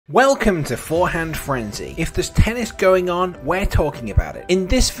Welcome to Forehand Frenzy. If there's tennis going on, we're talking about it. In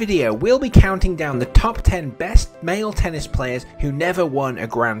this video, we'll be counting down the top 10 best male tennis players who never won a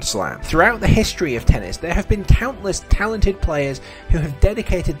Grand Slam. Throughout the history of tennis, there have been countless talented players who have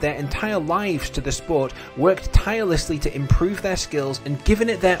dedicated their entire lives to the sport, worked tirelessly to improve their skills, and given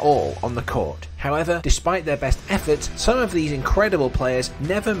it their all on the court. However, despite their best efforts, some of these incredible players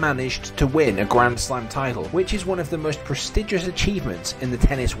never managed to win a Grand Slam title, which is one of the most prestigious achievements in the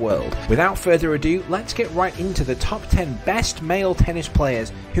tennis world. Without further ado, let's get right into the top 10 best male tennis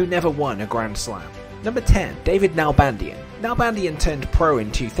players who never won a Grand Slam. Number 10. David Nalbandian. Nalbandian turned pro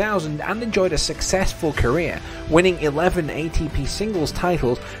in 2000 and enjoyed a successful career, winning 11 ATP singles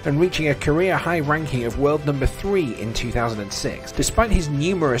titles and reaching a career high ranking of world number 3 in 2006. Despite his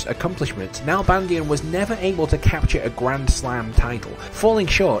numerous accomplishments, Nalbandian was never able to capture a Grand Slam title, falling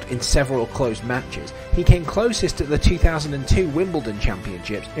short in several close matches. He came closest at the 2002 Wimbledon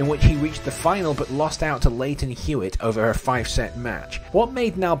Championships, in which he reached the final but lost out to Leighton Hewitt over a 5-set match. What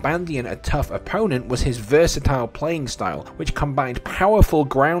made Nalbandian a tough opponent was his versatile playing style, which combined powerful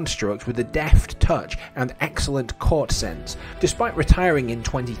ground strokes with a deft touch and excellent court sense. Despite retiring in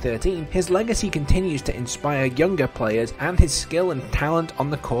 2013, his legacy continues to inspire younger players, and his skill and talent on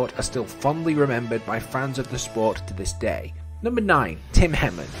the court are still fondly remembered by fans of the sport to this day. Number 9. Tim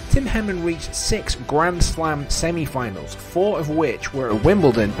Henman. Tim Henman reached 6 Grand Slam semifinals, 4 of which were at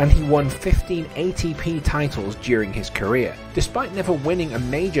Wimbledon, and he won 15 ATP titles during his career. Despite never winning a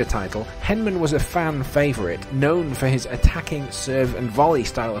major title, Henman was a fan favourite, known for his attacking serve and volley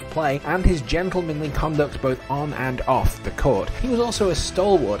style of play and his gentlemanly conduct both on and off the court. He was also a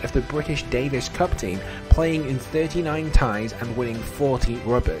stalwart of the British Davis Cup team, playing in 39 ties and winning 40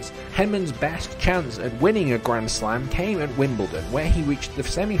 rubbers. Henman's best chance at winning a Grand Slam came at Wimbledon, where he reached the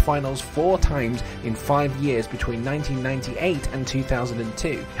semi-finals 4 times in 5 years between 1998 and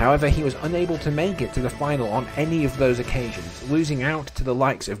 2002. However, he was unable to make it to the final on any of those occasions, losing out to the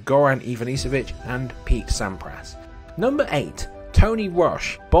likes of Goran Ivanisevic and Pete Sampras. Number 8. Tony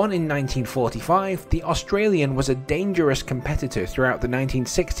Roche. Born in 1945, the Australian was a dangerous competitor throughout the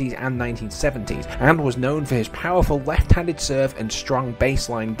 1960s and 1970s, and was known for his powerful left-handed serve and strong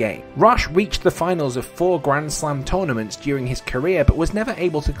baseline game. Roche reached the finals of 4 Grand Slam tournaments during his career, but was never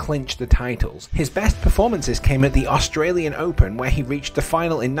able to clinch the titles. His best performances came at the Australian Open, where he reached the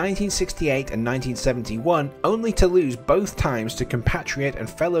final in 1968 and 1971, only to lose both times to compatriot and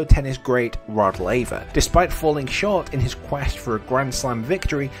fellow tennis great Rod Laver. Despite falling short in his quest for a Grand Slam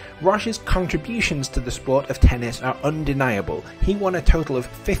victory, Roche's contributions to the sport of tennis are undeniable. He won a total of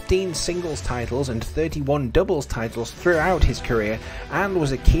 15 singles titles and 31 doubles titles throughout his career, and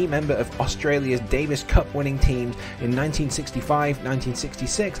was a key member of Australia's Davis Cup winning teams in 1965,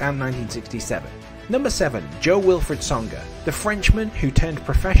 1966 and 1967. Number 7. Jo-Wilfried Tsonga. The Frenchman, who turned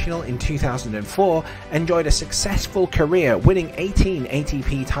professional in 2004, enjoyed a successful career, winning 18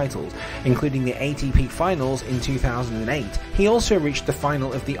 ATP titles, including the ATP Finals in 2008. He also reached the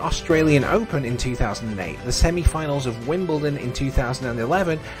final of the Australian Open in 2008, the semi-finals of Wimbledon in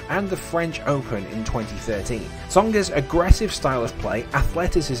 2011, and the French Open in 2013. Tsonga's aggressive style of play,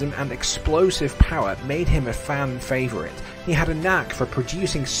 athleticism, and explosive power made him a fan favourite. He had a knack for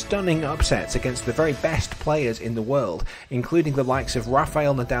producing stunning upsets against the very best players in the world, including the likes of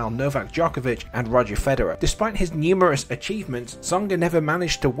Rafael Nadal, Novak Djokovic, and Roger Federer. Despite his numerous achievements, Tsonga never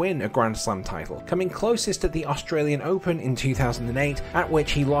managed to win a Grand Slam title, coming closest at the Australian Open in 2008, at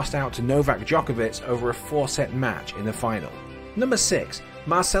which he lost out to Novak Djokovic over a 4-set match in the final. Number 6.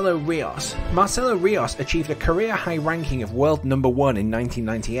 Marcelo Rios. Marcelo Rios achieved a career-high ranking of world number 1 in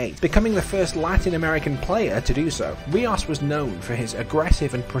 1998, becoming the first Latin American player to do so. Rios was known for his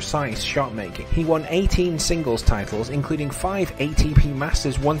aggressive and precise shot-making. He won 18 singles titles, including 5 ATP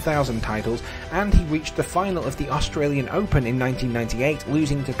Masters 1000 titles, and he reached the final of the Australian Open in 1998,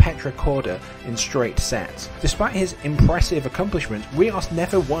 losing to Petra Korda in straight sets. Despite his impressive accomplishments, Rios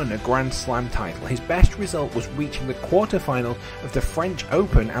never won a Grand Slam title. His best result was reaching the quarterfinal of the French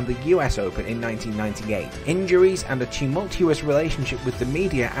Open and the US Open in 1998. Injuries and a tumultuous relationship with the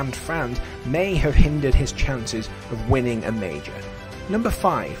media and fans may have hindered his chances of winning a major. Number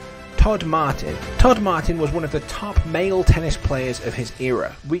 5. Todd Martin. Todd Martin was one of the top male tennis players of his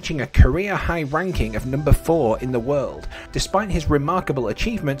era, reaching a career-high ranking of number 4 in the world. Despite his remarkable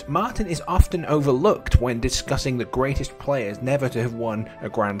achievement, Martin is often overlooked when discussing the greatest players never to have won a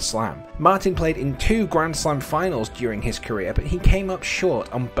Grand Slam. Martin played in 2 Grand Slam finals during his career, but he came up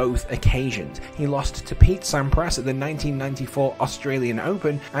short on both occasions. He lost to Pete Sampras at the 1994 Australian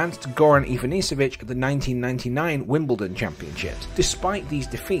Open and to Goran Ivanisevic at the 1999 Wimbledon Championships. Despite these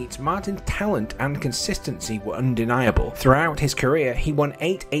defeats, Martin's talent and consistency were undeniable. Throughout his career, he won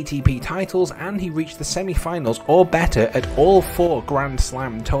 8 ATP titles and he reached the semi-finals or better at all 4 Grand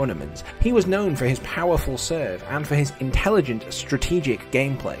Slam tournaments. He was known for his powerful serve and for his intelligent, strategic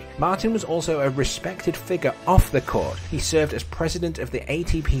gameplay. Martin was also a respected figure off the court. He served as president of the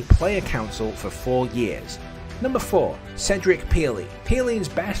ATP Player Council for 4 years. Number 4. Cedric Peely. Peely's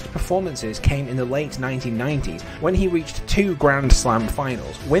best performances came in the late 1990s when he reached 2 Grand Slam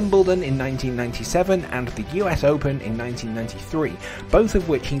finals, Wimbledon in 1997 and the US Open in 1993, both of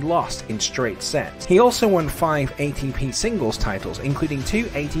which he lost in straight sets. He also won 5 ATP singles titles, including 2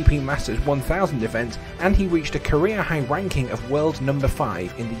 ATP Masters 1000 events, and he reached a career-high ranking of world number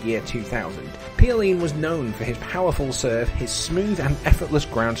 5 in the year 2000. Peely was known for his powerful serve, his smooth and effortless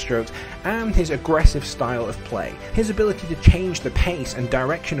ground strokes, and his aggressive style of play. His ability to change the pace and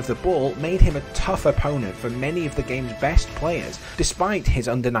direction of the ball made him a tough opponent for many of the game's best players. Despite his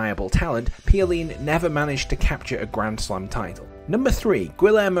undeniable talent, Peely never managed to capture a Grand Slam title. Number 3.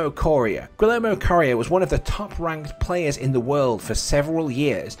 Guillermo Coria. Guillermo Coria was one of the top-ranked players in the world for several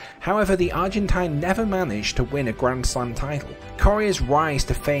years. However, the Argentine never managed to win a Grand Slam title. Coria's rise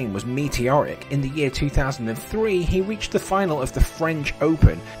to fame was meteoric. In the year 2003, he reached the final of the French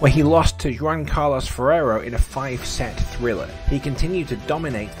Open, where he lost to Juan Carlos Ferrero in a 5-set thriller. He continued to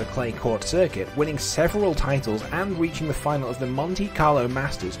dominate the clay court circuit, winning several titles and reaching the final of the Monte Carlo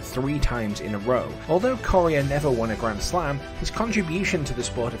Masters 3 times in a row. Although Coria never won a Grand Slam, his contribution to the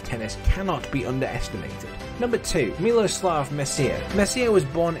sport of tennis cannot be underestimated. Number 2. Miloslav Messier. Messier was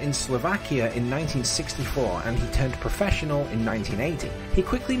born in Slovakia in 1964 and he turned professional in 1980. He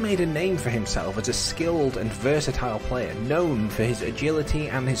quickly made a name for himself as a skilled and versatile player, known for his agility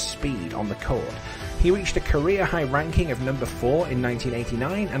and his speed on the court. He reached a career-high ranking of number 4 in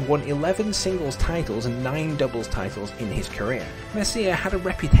 1989 and won 11 singles titles and 9 doubles titles in his career. Messier had a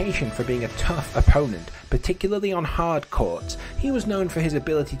reputation for being a tough opponent, particularly on hard courts. He was known for his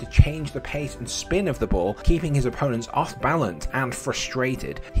ability to change the pace and spin of the ball, keeping his opponents off balance and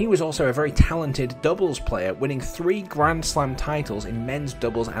frustrated. He was also a very talented doubles player, winning 3 Grand Slam titles in men's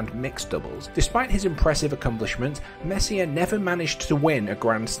doubles and mixed doubles. Despite his impressive accomplishments, Messier never managed to win a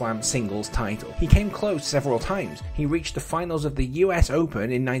Grand Slam singles title. He came close several times. He reached the finals of the US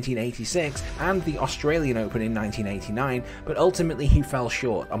Open in 1986 and the Australian Open in 1989, but ultimately he fell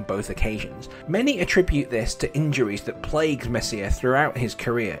short on both occasions. Many attribute this to injuries that plagued Messier throughout his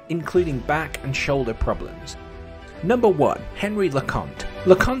career, including back and shoulder problems. Number 1. Henry LeConte.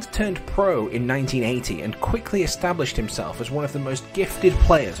 LeConte turned pro in 1980 and quickly established himself as one of the most gifted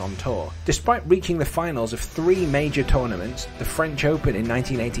players on tour. Despite reaching the finals of 3 major tournaments, the French Open in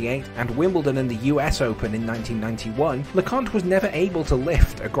 1988 and Wimbledon and the US Open in 1991, LeConte was never able to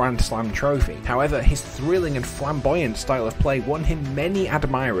lift a Grand Slam trophy. However, his thrilling and flamboyant style of play won him many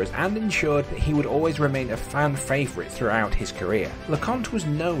admirers and ensured that he would always remain a fan favourite throughout his career. LeConte was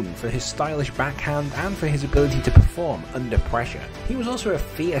known for his stylish backhand and for his ability to perform under pressure. He was also a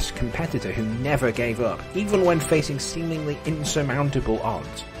fierce competitor who never gave up, even when facing seemingly insurmountable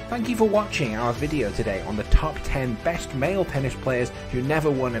odds. Thank you for watching our video today on the top 10 best male tennis players who never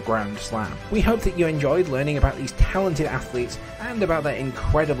won a Grand Slam. We hope that you enjoyed learning about these talented athletes and about their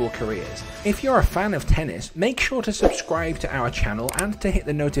incredible careers. If you're a fan of tennis, make sure to subscribe to our channel and to hit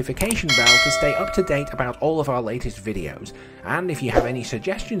the notification bell to stay up to date about all of our latest videos. And if you have any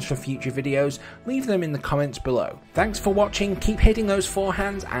suggestions for future videos, leave them in the comments below. Thanks for watching, keep hitting those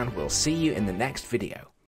forehands, and we'll see you in the next video.